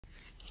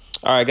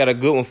All right, got a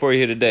good one for you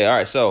here today. All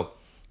right, so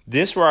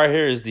this right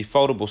here is the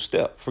foldable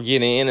step for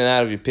getting in and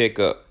out of your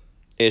pickup,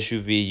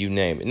 SUV, you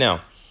name it.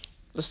 Now,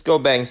 let's go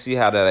back and see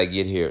how did I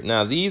get here.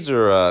 Now, these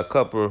are a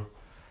couple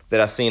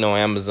that I seen on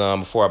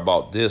Amazon before I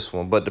bought this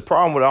one. But the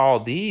problem with all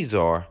these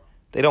are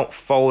they don't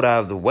fold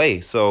out of the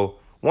way. So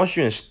once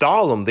you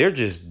install them, they're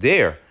just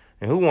there.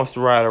 And who wants to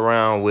ride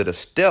around with a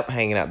step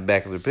hanging out the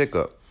back of the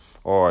pickup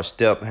or a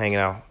step hanging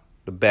out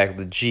the back of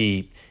the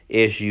Jeep,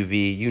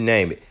 SUV, you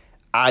name it?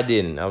 I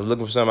didn't. I was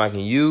looking for something I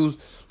can use,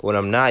 but when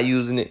I'm not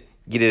using it,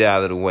 get it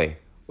out of the way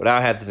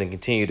without having to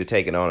continue to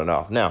take it on and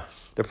off. Now,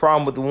 the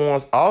problem with the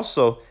ones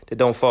also that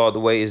don't fall out of the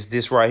way is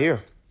this right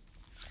here.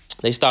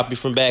 They stop you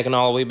from backing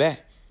all the way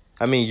back.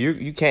 I mean,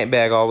 you can't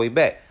back all the way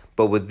back.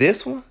 But with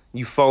this one,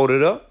 you fold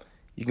it up.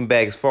 You can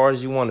back as far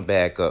as you want to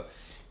back up.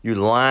 Your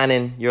line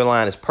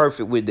is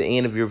perfect with the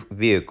end of your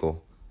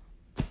vehicle.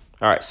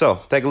 All right,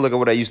 so take a look at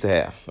what I used to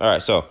have. All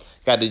right, so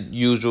got the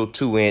usual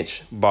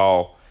 2-inch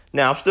ball.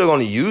 Now, I'm still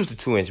going to use the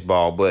 2-inch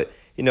ball, but,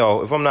 you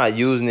know, if I'm not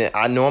using it,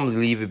 I normally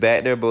leave it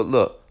back there. But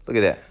look at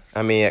that.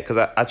 I mean, because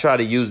I try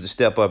to use the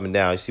step up and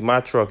down. You see,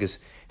 my truck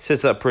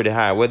sits up pretty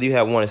high. Whether you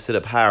have one that sit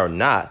up high or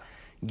not,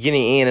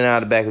 getting in and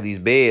out of the back of these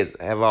beds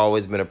have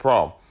always been a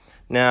problem.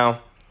 Now,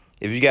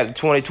 if you got the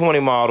 2020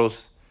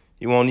 models,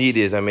 you won't need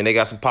this. I mean, they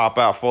got some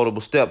pop-out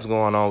foldable steps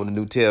going on with the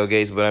new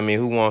tailgates, but, I mean,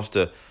 who wants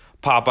to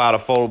pop out a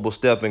foldable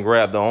step and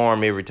grab the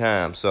arm every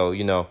time? So,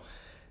 you know,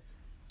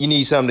 you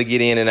need something to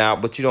get in and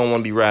out, but you don't want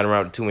to be riding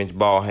around with a 2-inch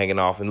ball hanging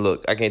off. And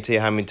look, I can't tell you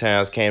how many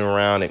times I came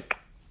around and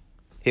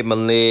hit my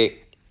leg,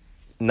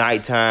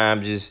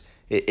 nighttime, just,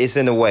 it's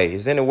in the way.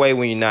 It's in the way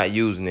when you're not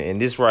using it. And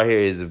this right here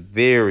is a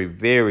very,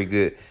 very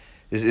good,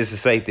 it's a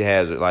safety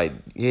hazard. Like,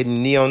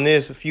 hitting knee on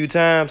this a few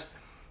times,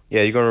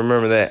 yeah, you're going to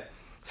remember that.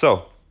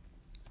 So,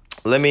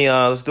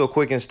 let's do a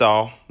quick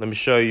install. Let me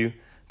show you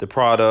the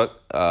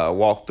product,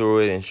 walk through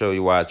it, and show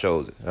you why I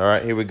chose it. All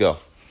right, here we go.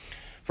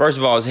 First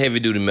of all, it's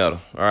heavy-duty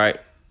metal, all right?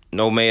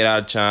 No made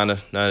out of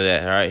China, none of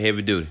that, all right?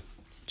 Heavy-duty.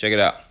 Check it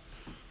out.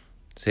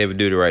 It's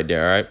heavy-duty right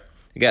there, all right?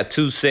 You got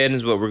 2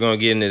 settings, but we're going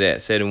to get into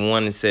that. Setting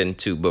 1 and setting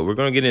 2, but we're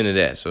going to get into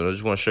that. So I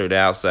just want to show you the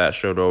outside,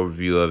 show the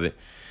overview of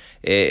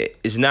it.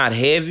 It's not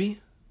heavy,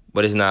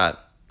 but it's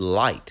not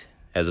light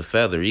as a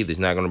feather either. It's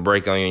not going to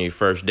break on you on your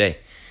first day.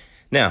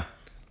 Now,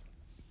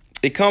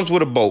 it comes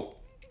with a bolt,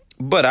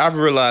 but I've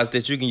realized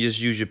that you can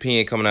just use your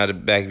pin coming out of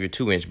the back of your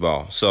 2-inch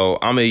ball. So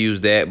I'm going to use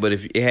that, but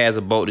if it has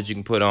a bolt that you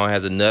can put on,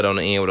 has a nut on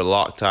the end with a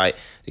Loctite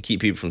to keep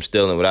people from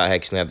stealing without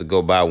actually having to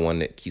go buy one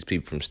that keeps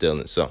people from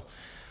stealing. So, all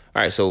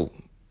right, so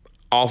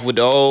off with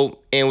the old,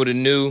 in with the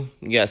new.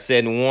 You got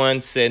setting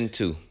 1, setting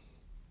 2.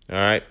 All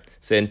right,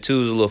 setting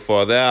 2 is a little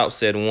farther out,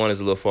 setting 1 is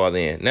a little farther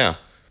in. Now,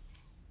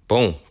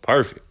 boom,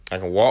 perfect. I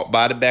can walk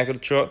by the back of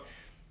the truck.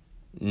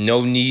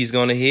 No knees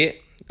going to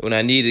hit. When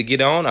I need to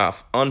get on, I'll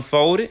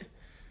unfold it.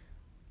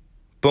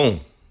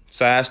 Boom,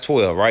 size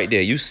 12 right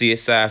there. You see it,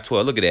 size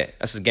 12. Look at that.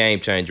 That's a game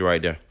changer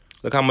right there.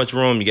 Look how much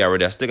room you got right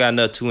there. Still got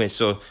another 2-inch.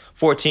 So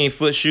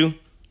 14-foot shoe,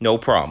 no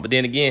problem. But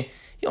then again,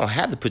 you don't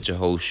have to put your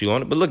whole shoe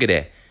on it. But look at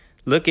that.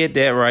 Look at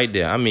that right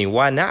there. I mean,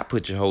 why not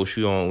put your whole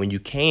shoe on when you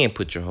can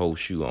put your whole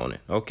shoe on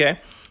it? Okay?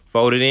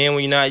 Fold it in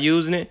when you're not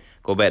using it.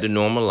 Go back to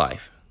normal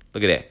life.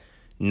 Look at that.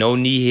 No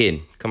knee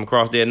hitting. Come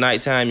across there at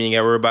nighttime, you ain't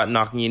got to worry about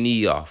knocking your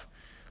knee off.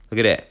 Look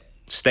at that.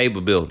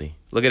 Stability.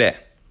 Look at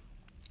that.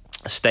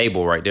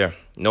 Stable right there.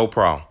 No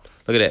problem.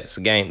 Look at that. It's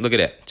a game. Look at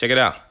that. Check it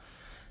out.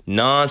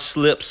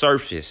 Non-slip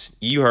surface.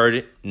 You heard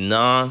it.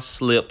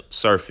 Non-slip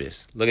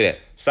surface. Look at that.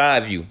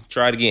 Side view.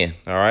 Try it again.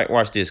 All right.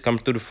 Watch this.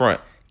 Coming through the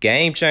front.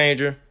 Game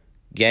changer.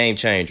 Game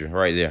changer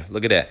right there.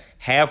 Look at that.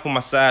 Half of my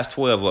size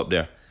 12 up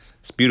there.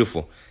 It's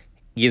beautiful.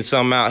 Getting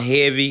something out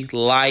heavy,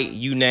 light,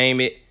 you name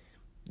it.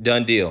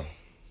 Done deal.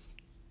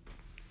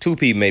 2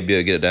 people may be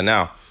able to get it done.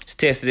 Now, it's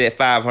tested at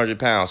 500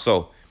 pounds.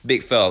 So,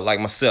 big fella like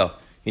myself,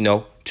 you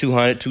know,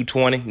 200,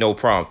 220, no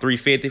problem.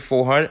 350,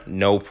 400,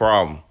 no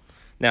problem.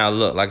 Now,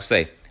 look, like I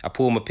say, I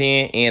pull my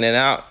pin in and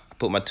out. I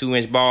put my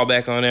 2-inch ball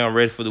back on there. I'm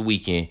ready for the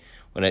weekend.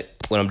 When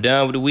I'm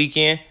done with the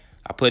weekend,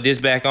 I put this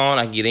back on.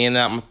 I get in and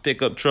out my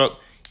pickup truck.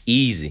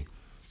 Easy.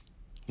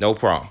 No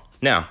problem.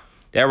 Now,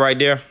 that right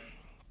there,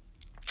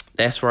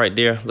 that's right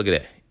there. Look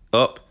at that.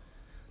 Up.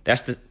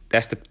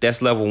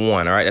 That's level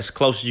 1, all right? That's the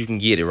closest you can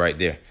get it right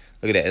there.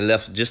 Look at that. It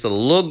left just a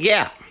little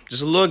gap.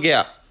 Just a little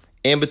gap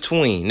in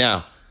between.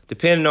 Now,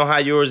 depending on how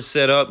yours is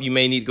set up, you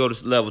may need to go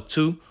to level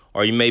 2,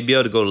 or you may be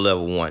able to go to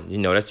level 1. You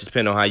know, that's just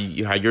depending on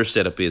how your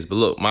setup is. But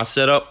look, my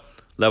setup,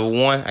 level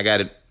 1, I got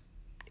it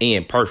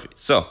in perfect.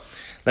 So,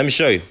 let me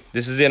show you.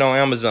 This is it on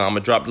Amazon. I'm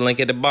going to drop the link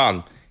at the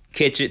bottom.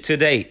 Catch it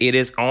today. It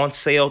is on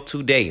sale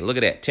today. Look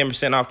at that.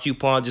 10% off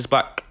coupon just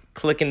by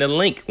clicking the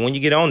link when you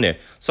get on there.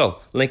 So,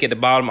 link at the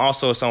bottom.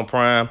 Also, it's on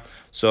Prime.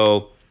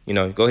 So, you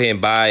know, go ahead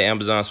and buy it.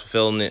 Amazon's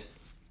fulfilling it.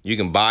 You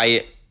can buy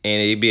it,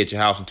 and it'll be at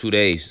your house in 2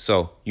 days.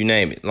 So, you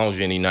name it, as long as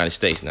you're in the United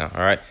States now,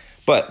 all right?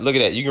 But look at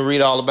that. You can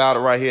read all about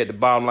it right here at the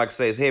bottom. Like I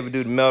say, it's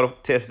heavy-duty metal,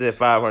 tested at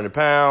 500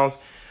 pounds.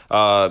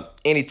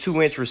 Any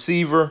 2-inch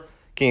receiver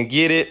can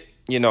get it.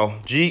 You know,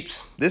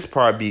 Jeeps. This would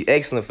probably be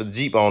excellent for the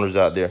Jeep owners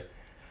out there.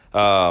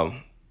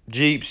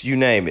 Jeeps, you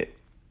name it.